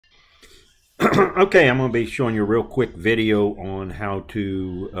Okay, I'm going to be showing you a real quick video on how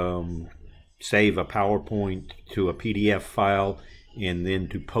to save a PowerPoint to a PDF file and then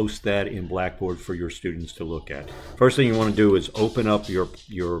to post that in Blackboard for your students to look at. First thing you want to do is open up your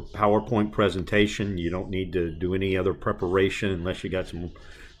PowerPoint presentation. You don't need to do any other preparation unless you got some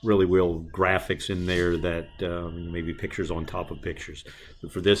really real graphics in there that maybe pictures on top of pictures.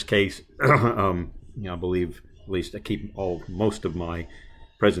 But for this case, I believe at least I keep most of my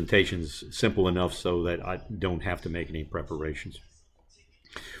presentations simple enough so that I don't have to make any preparations.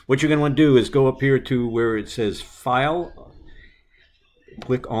 What you're going to want to do is go up here to where it says File,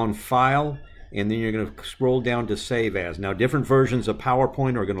 click on File, and then you're going to scroll down to Save As. Now, different versions of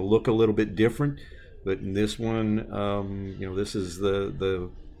PowerPoint are going to look a little bit different, but in this one, this is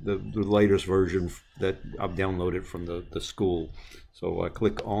the latest version that I've downloaded from the school. So I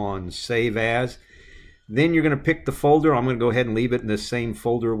click on Save As. Then you're going to pick the folder. I'm going to go ahead and leave it in the same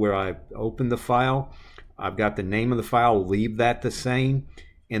folder where I opened the file. I've got the name of the file, leave that the same.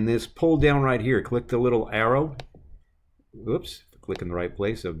 And this pull down right here, click the little arrow. Oops, click in the right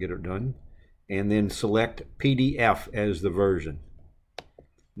place, I'll get it done. And then select PDF as the version.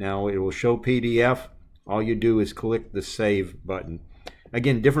 Now it will show PDF. All you do is click the Save button.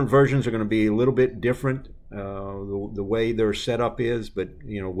 Again, different versions are going to be a little bit different. The way their setup is, but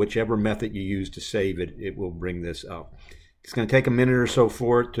whichever method you use to save it, it will bring this up. It's going to take a minute or so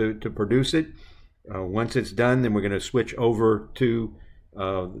for it to produce it. Once it's done, then we're going to switch over to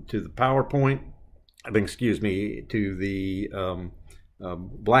the PowerPoint. Excuse me, to the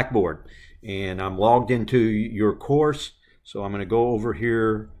Blackboard, and I'm logged into your course. So I'm going to go over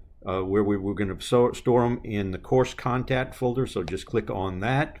here where we're going to store them in the course content folder. So just click on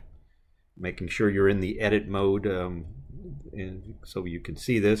that, making sure you're in the edit mode and so you can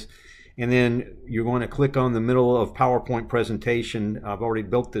see this. And then you're going to click on the middle of PowerPoint presentation. I've already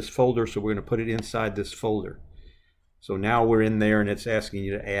built this folder, so we're going to put it inside this folder. So now we're in there and it's asking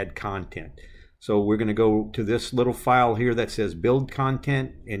you to add content. So we're going to go to this little file here that says build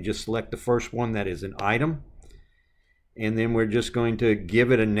content and just select the first one that is an item. And then we're just going to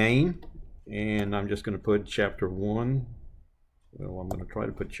give it a name, and I'm just going to put chapter 1. Well, I'm going to try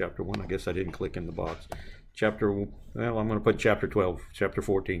to put chapter 1. I guess I didn't click in the box. I'm going to put chapter 12, chapter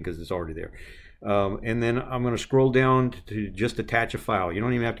 14, because it's already there. And then I'm going to scroll down to just attach a file. You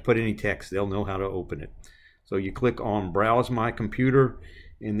don't even have to put any text. They'll know how to open it. So you click on Browse My Computer,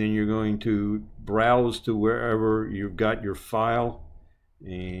 and then you're going to browse to wherever you've got your file.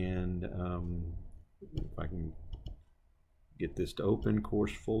 And if I can get this to open,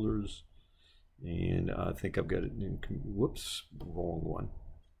 course folders. And I think I've got it in, whoops, wrong one.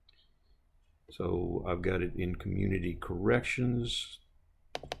 So I've got it in community corrections.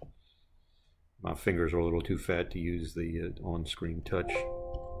 My fingers are a little too fat to use the on-screen touch.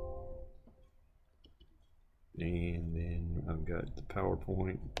 And then I've got the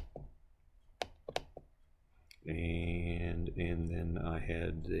PowerPoint. And then I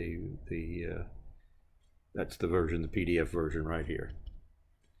had that's the version, the PDF version right here.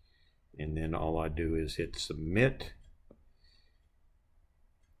 And then all I do is hit submit,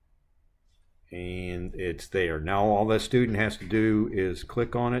 and it's there. Now all the student has to do is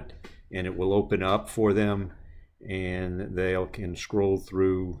click on it, and it will open up for them, and they can scroll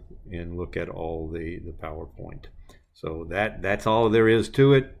through and look at all the PowerPoint. So that's all there is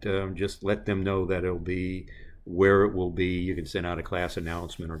to it. Just let them know that it'll be where it will be. You can send out a class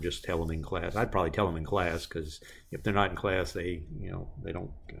announcement or just tell them in class. I'd probably tell them in class, because if they're not in class, they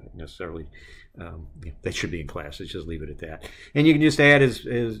don't necessarily they should be in class. Let's just leave it at that. And you can just add as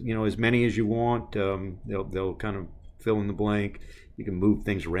many as you want. They'll kind of fill in the blank. You can move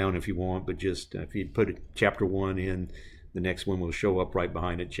things around if you want, but just if you put chapter 1 in, the next one will show up right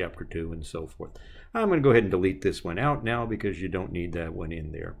behind it, chapter 2, and so forth. I'm going to go ahead and delete this one out now because you don't need that one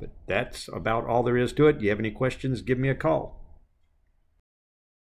in there. But that's about all there is to it. If you have any questions, give me a call.